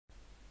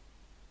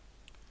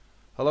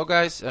Hello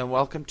guys, and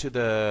welcome to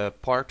the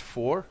part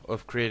 4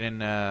 of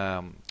creating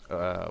a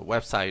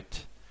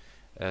website,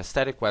 a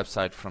static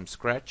website from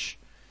scratch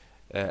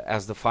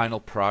as the final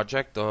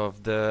project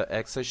of the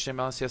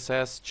XHTML and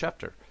CSS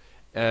chapter.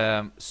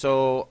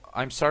 So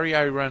I'm sorry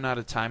I ran out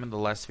of time in the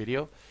last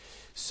video,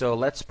 so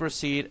let's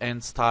proceed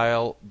and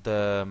style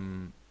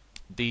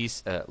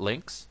these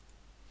links.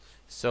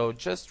 So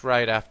just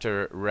right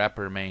after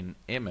wrapper main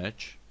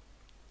image,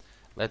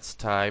 let's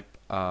type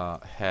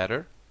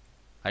header,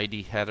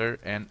 ID header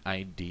and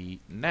ID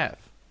nav.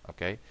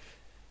 Okay,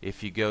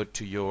 if you go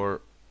to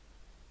your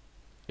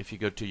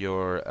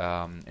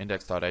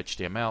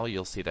index.html,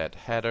 you'll see that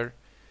header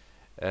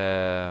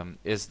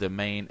is the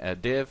main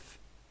div,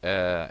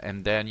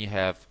 and then you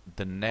have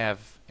the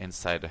nav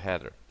inside the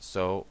header.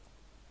 So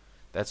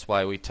that's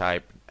why we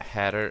type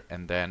header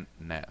and then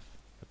nav.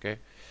 Okay,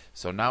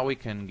 so now we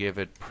can give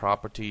it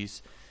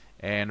properties,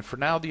 and for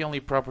now the only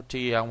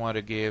property I want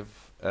to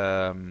give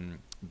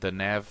the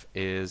nav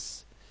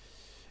is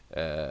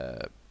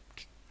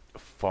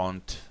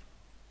font.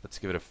 Let's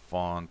give it a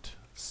font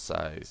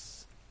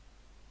size.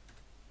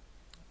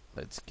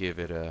 Let's give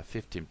it a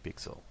 15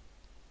 pixel.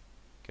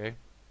 Okay,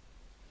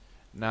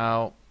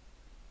 now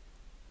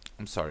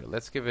I'm sorry,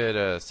 let's give it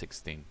a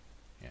 16.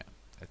 Yeah,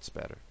 that's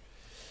better.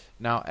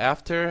 Now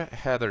after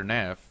header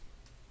nav,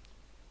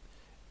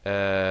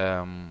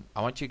 I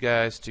want you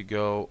guys to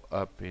go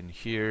up in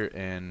here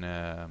in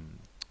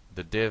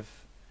the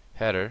div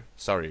header,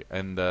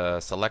 and the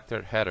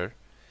selector header,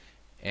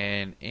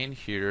 and in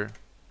here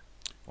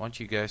I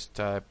want you guys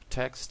to type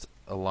text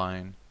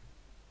align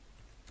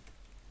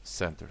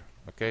center.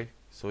 Okay,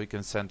 so we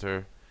can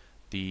center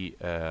the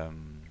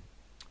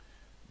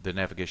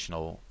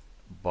navigational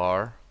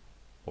bar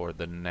or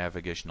the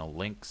navigational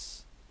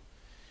links.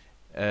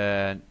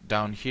 And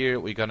down here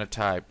we're gonna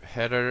type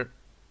header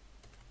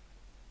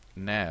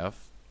nav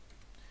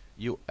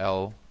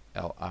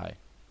ULLI.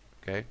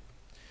 Okay,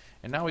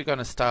 and now we're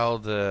gonna style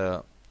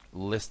the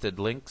listed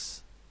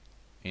links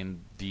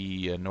in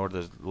the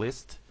ordered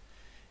list.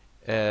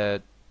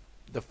 The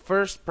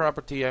first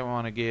property I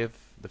want to give,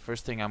 the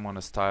first thing I'm going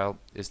to style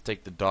is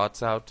take the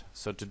dots out.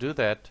 So to do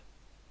that,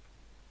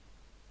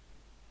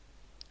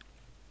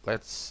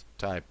 let's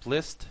type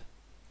list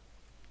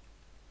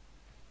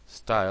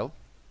style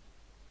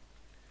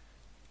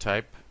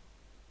type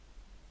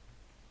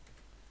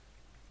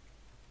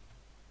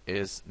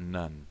is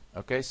none.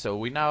 Okay, so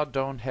we now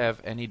don't have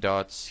any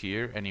dots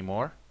here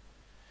anymore.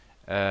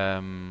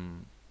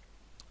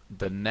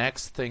 The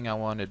next thing I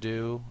want to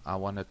do, I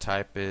want to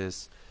type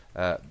is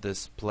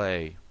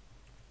display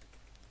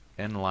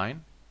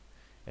inline,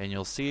 and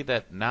you'll see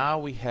that now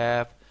we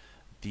have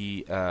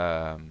the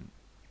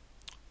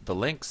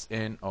links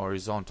in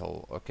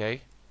horizontal.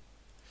 Okay,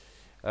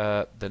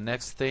 the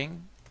next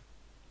thing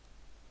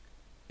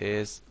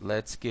is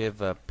let's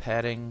give a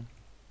padding,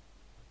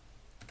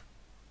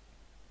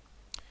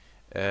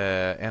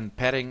 and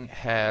padding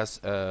has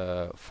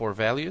 4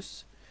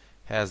 values.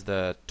 Has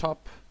the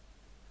top,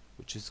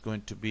 which is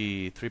going to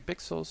be 3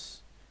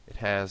 pixels. It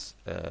has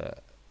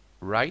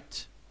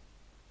right,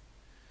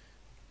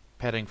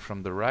 padding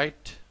from the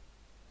right,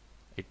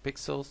 8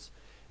 pixels,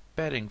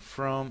 padding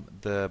from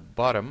the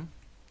bottom,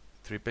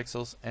 3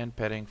 pixels, and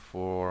padding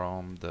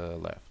from the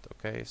left.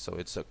 Okay, so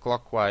it's a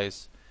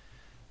clockwise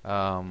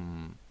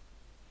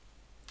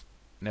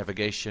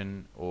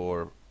navigation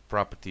or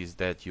properties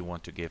that you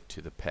want to give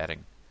to the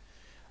padding.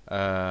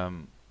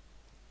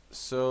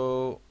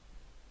 So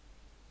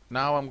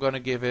now I'm going to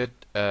give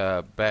it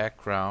a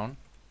background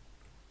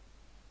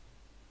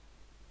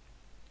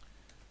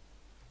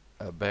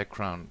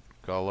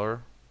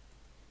color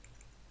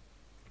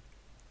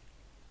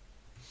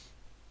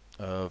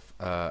of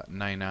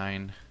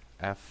 99F99.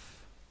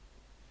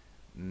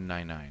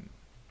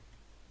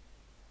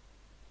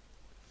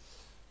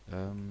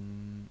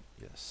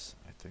 Yes,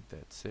 I think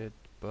that's it,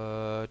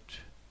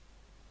 but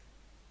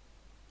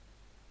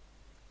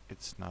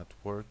it's not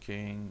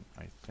working,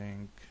 I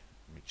think.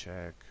 Let me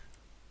check.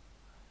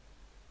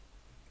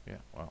 Yeah,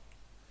 well,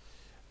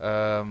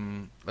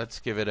 let's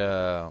give it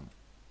a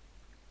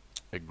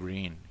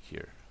green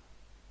here.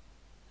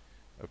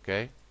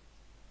 Okay,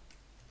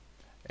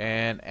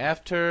 and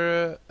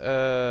after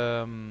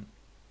that,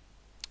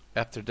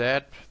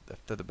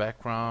 after the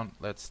background,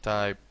 let's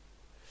type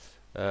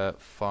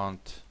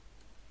font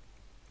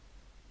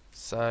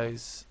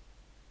size,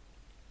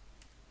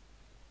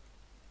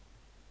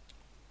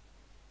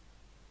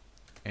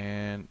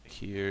 and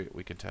here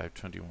we can type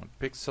 21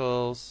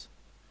 pixels.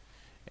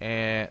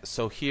 And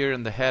so here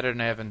in the header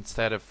nav,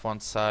 instead of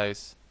font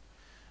size,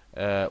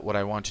 what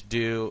I want to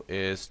do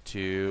is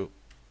to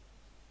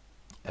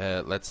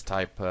let's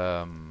type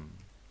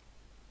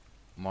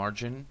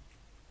margin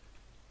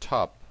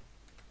top,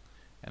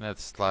 and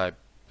let's type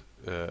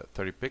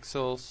 30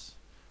 pixels,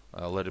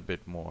 a little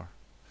bit more.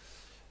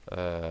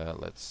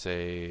 Let's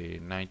say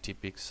 90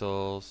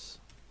 pixels.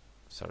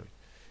 Sorry,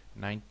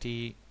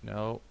 90.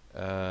 No,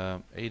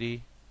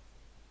 80.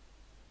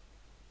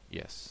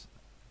 Yes.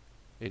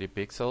 80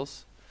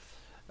 pixels.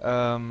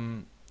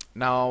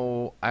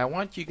 Now I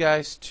want you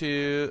guys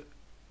to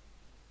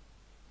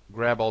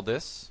grab all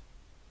this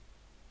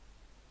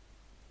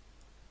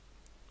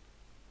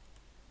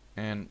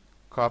and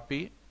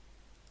copy,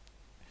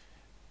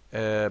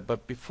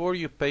 but before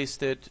you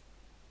paste it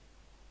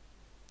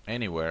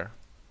anywhere,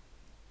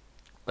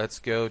 let's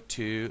go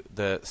to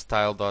the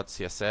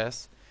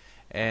style.css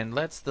and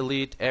let's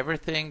delete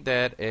everything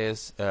that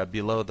is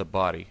below the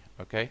body.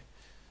 Okay,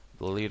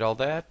 delete all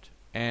that,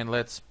 and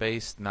let's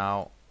paste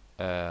now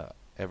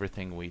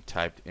everything we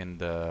typed in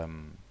the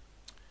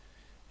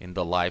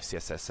live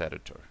CSS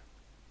editor.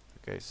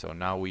 Okay, so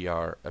now we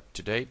are up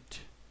to date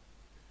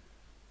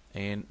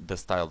in the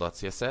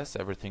style.css.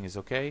 Everything is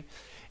okay.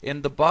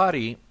 In the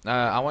body,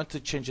 I want to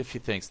change a few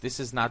things. This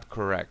is not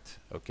correct.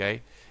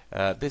 Okay,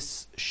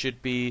 this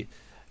should be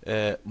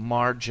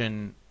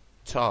margin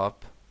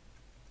top.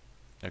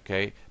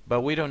 Okay,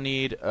 but we don't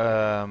need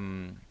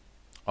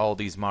all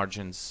these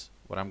margins.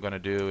 What I'm going to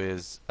do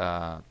is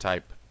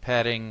type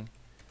padding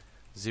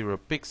 0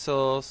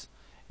 pixels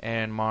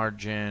and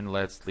margin.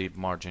 Let's leave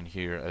margin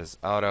here as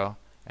auto,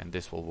 and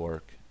this will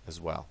work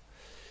as well.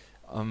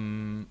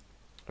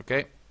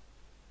 Okay,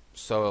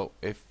 so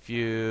if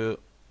you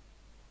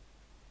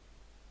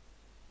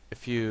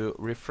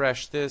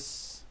refresh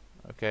this,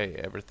 okay,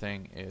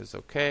 everything is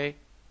okay.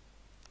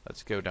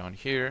 Let's go down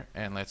here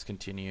and let's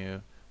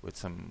continue with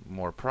some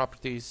more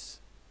properties.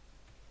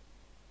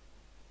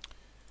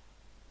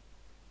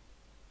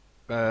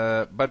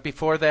 But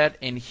before that,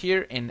 in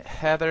here in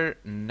header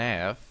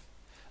nav,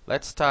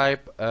 let's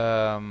type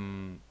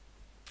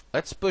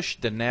let's push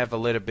the nav a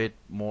little bit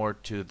more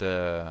to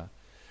the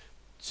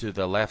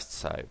left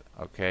side.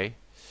 Okay,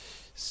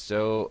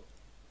 so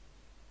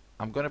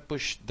I'm gonna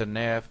push the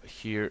nav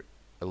here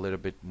a little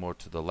bit more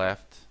to the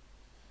left.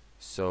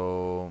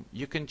 So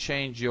you can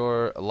change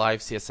your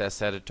live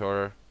CSS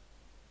editor,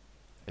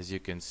 as you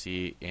can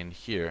see in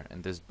here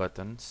in these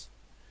buttons,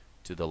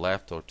 to the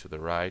left or to the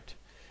right.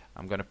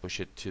 I'm gonna push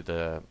it to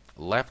the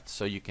left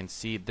so you can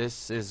see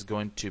this is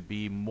going to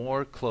be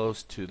more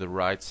close to the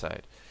right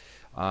side.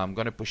 I'm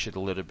gonna push it a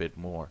little bit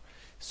more.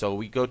 So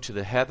we go to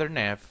the header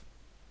nav,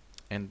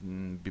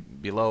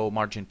 and below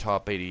margin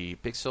top 80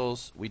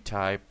 pixels we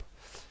type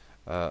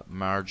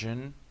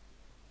margin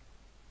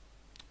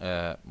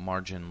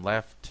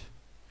left,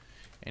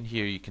 and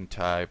here you can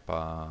type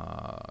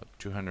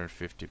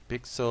 250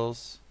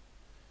 pixels,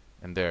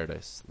 and there it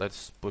is.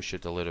 Let's push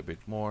it a little bit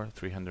more,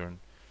 300.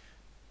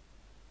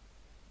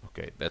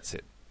 Okay, that's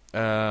it.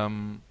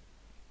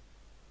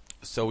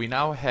 So we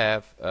now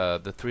have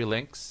the 3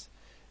 links.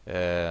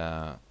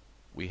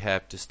 We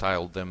have to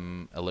style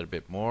them a little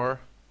bit more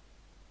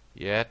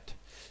yet.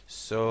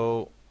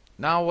 So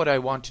now what I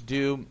want to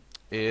do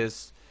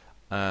is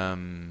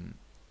let's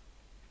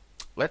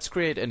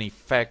create an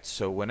effect,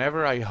 so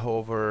whenever I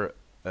hover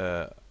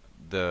the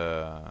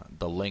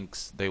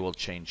links, they will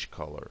change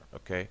color.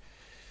 Okay,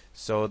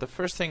 so the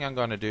first thing I'm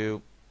gonna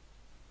do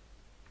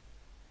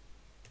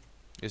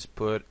is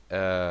put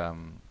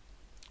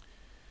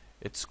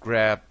it's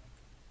grab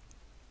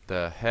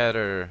the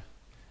header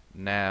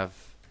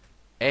nav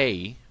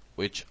A,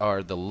 which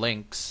are the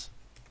links.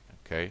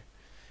 Okay,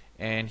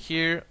 and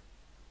here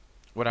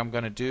what I'm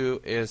gonna do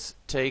is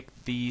take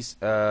these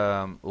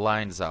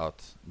lines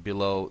out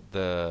below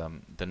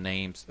the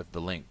names of the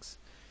links,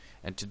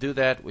 and to do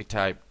that we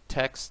type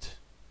text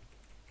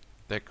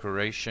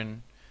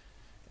decoration,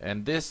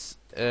 and this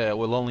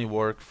will only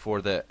work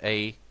for the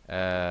A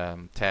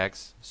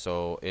tags,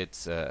 so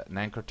it's an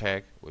anchor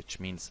tag, which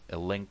means a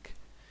link.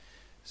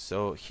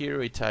 So here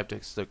we type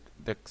text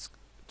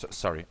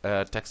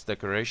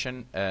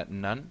decoration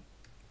none,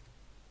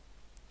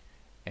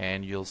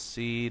 and you'll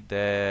see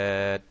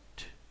that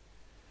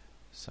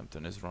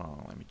something is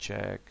wrong. Let me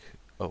check.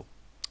 Oh,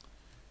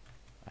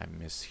 I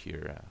miss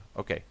here.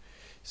 Okay,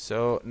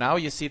 so now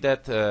you see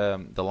that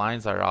the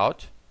lines are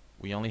out.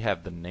 We only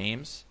have the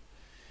names,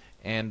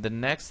 and the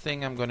next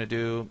thing I'm going to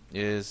do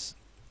is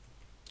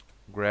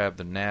grab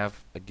the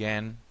nav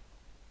again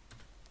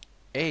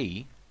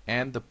A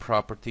and the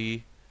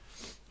property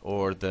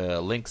or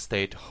the link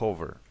state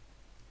hover.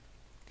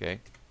 Okay,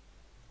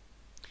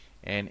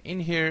 and in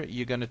here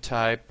you're going to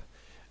type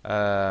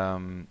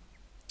the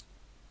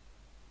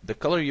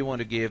color you want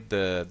to give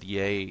the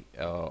A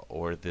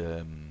or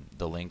the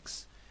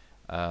links.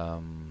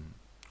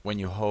 When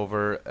you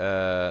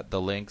hover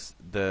the links,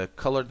 the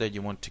color that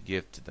you want to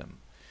give to them.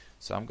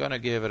 So I'm gonna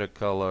give it a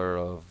color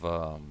of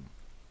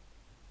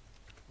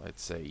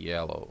let's say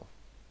yellow.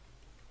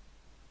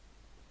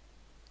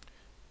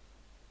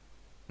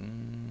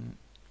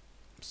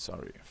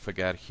 Sorry,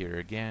 forgot here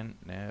again,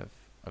 nav.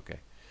 Okay,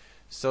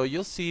 so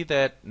you'll see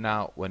that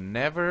now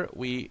whenever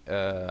we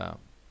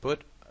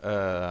put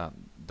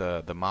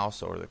the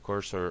mouse or the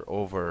cursor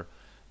over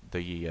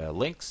the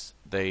links,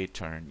 they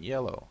turn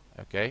yellow.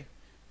 Okay,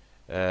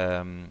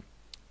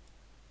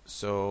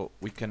 so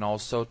we can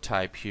also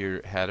type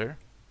here header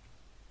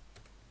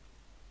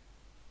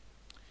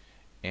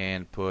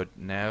and put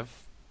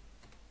nav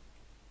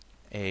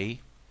A,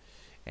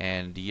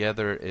 and the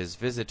other is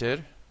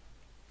visited,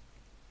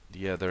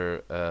 the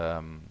other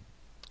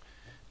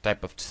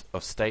type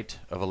of state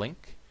of a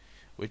link,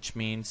 which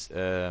means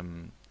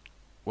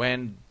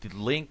when the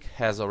link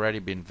has already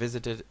been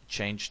visited,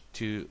 change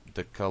to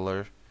the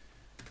color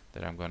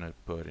that I'm going to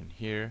put in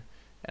here,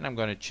 and I'm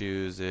going to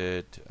choose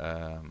it.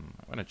 I'm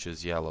going to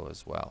choose yellow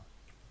as well.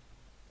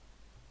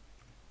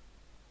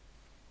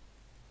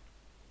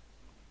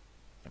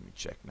 Let me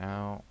check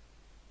now.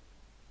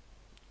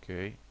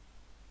 Okay.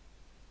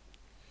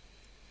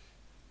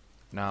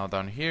 Now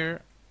down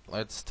here,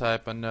 let's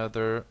type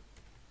another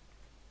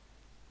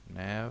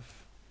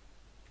nav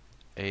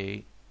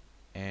a,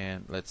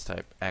 and let's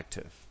type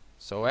active.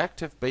 So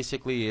active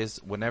basically is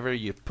whenever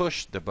you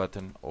push the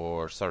button,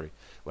 or sorry,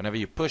 whenever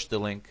you push the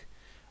link,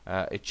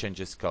 it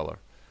changes color.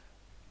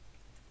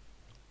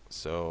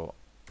 So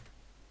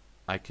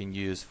I can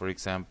use, for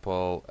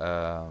example,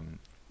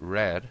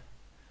 red,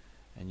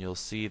 and you'll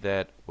see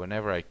that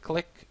whenever I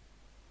click,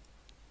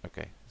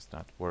 okay, it's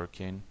not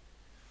working.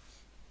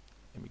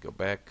 Let me go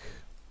back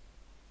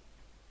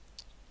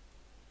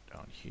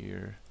down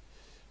here.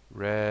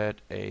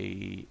 Red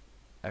a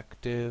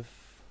active,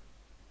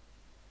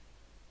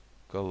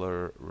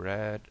 color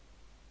red.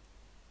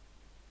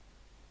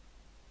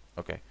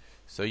 Okay,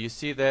 so you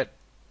see that,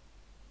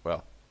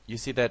 well, you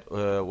see that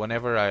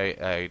whenever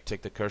I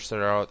take the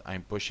cursor out,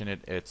 I'm pushing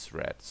it, it's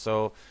red.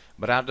 So,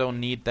 but I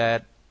don't need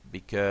that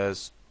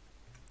because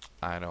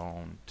I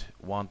don't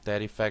want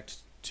that effect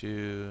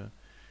to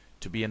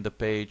be in the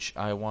page.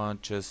 I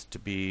want just to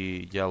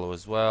be yellow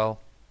as well.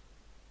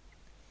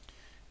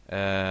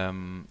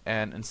 And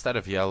instead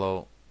of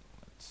yellow,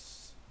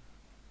 let's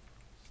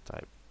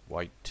type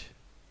white,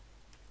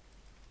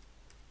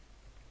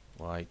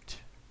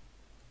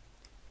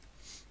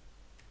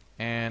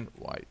 and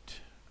white.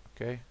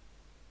 Okay,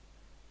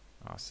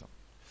 awesome.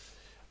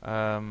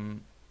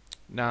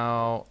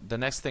 Now the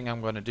next thing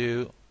I'm going to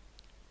do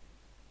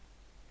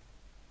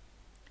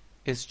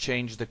is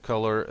change the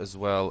color as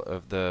well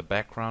of the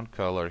background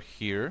color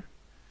here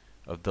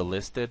of the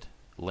listed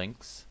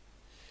links,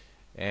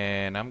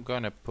 and I'm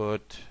gonna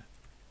put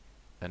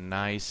a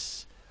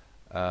nice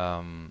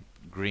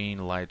green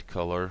light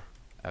color,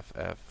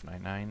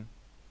 FF99,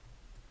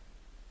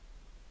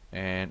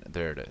 and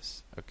there it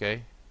is.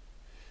 Okay,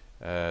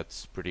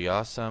 it's pretty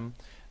awesome.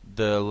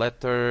 The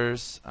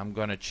letters, I'm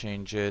gonna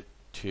change it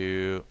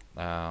to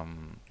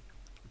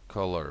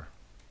color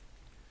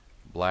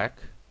black,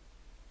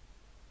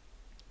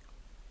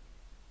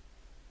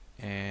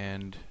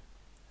 and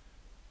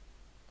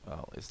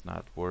well, it's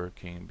not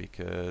working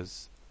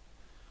because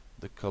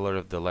the color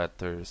of the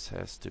letters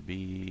has to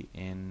be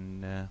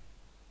in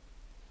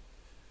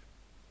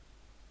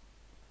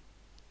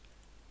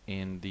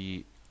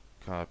the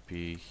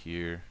copy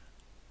here.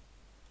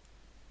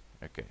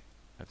 Okay,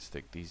 let's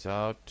take these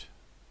out.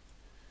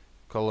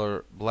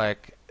 Color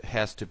black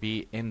has to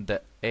be in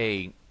the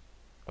A,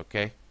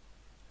 okay,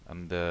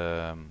 on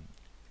the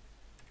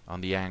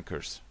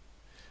anchors,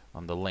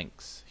 on the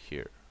links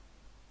here.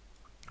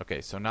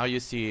 Okay, so now you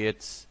see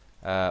it's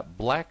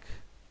black,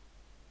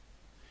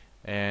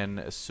 and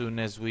as soon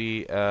as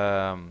we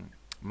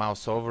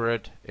mouse over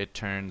it, it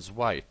turns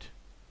white.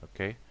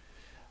 Okay.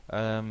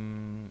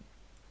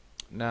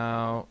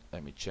 Now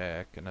let me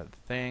check another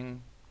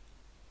thing.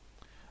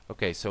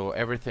 Okay, so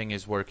everything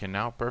is working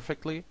now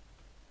perfectly.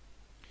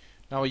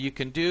 Now what you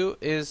can do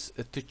is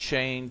to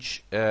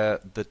change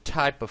the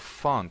type of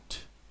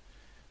font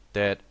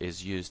that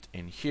is used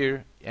in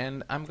here,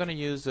 and I'm gonna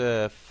use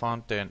a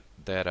font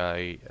that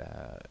I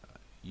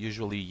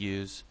usually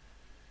use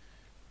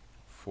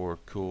for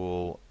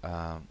cool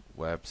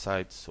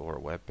websites or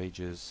web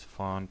pages.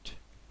 Font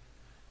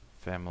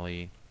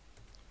family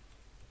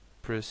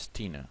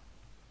Pristina.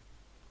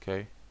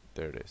 Okay,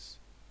 there it is.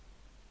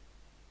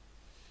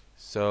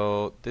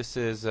 So this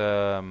is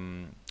a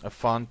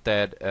font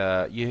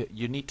that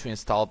you need to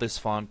install this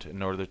font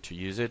in order to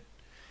use it.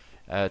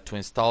 To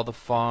install the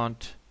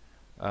font,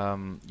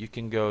 you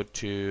can go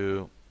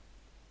to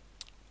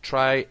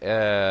try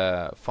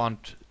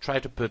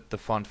to put the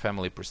font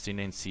family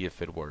Pristina and see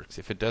if it works.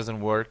 If it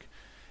doesn't work,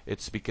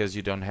 it's because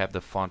you don't have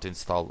the font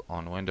installed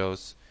on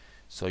Windows.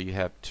 So you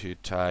have to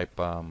type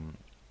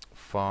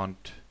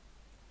font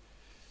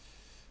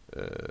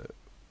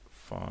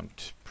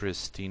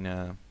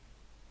Pristina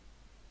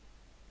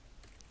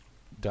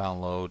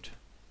download,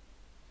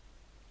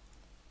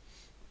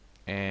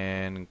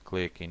 and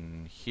click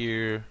in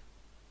here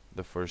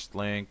the first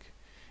link,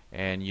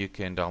 and you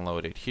can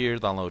download it here,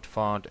 download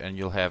font, and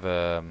you'll have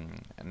a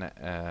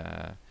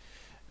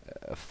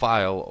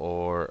file,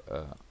 or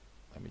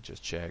let me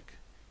just check.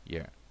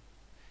 Yeah,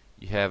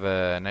 you have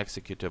an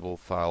executable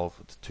file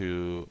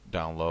to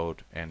download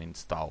and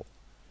install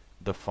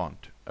the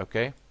font.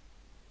 Okay,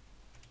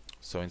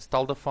 so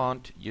install the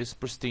font, use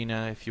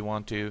Pristina if you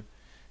want to.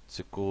 It's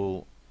a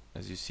cool,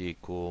 as you see,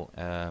 cool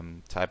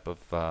type of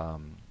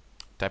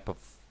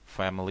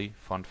family,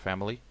 font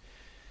family.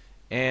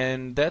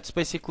 And that's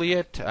basically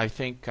it. I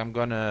think I'm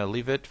gonna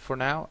leave it for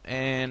now,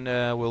 and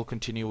we'll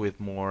continue with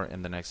more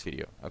in the next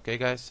video. Okay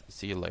guys,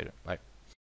 see you later. Bye.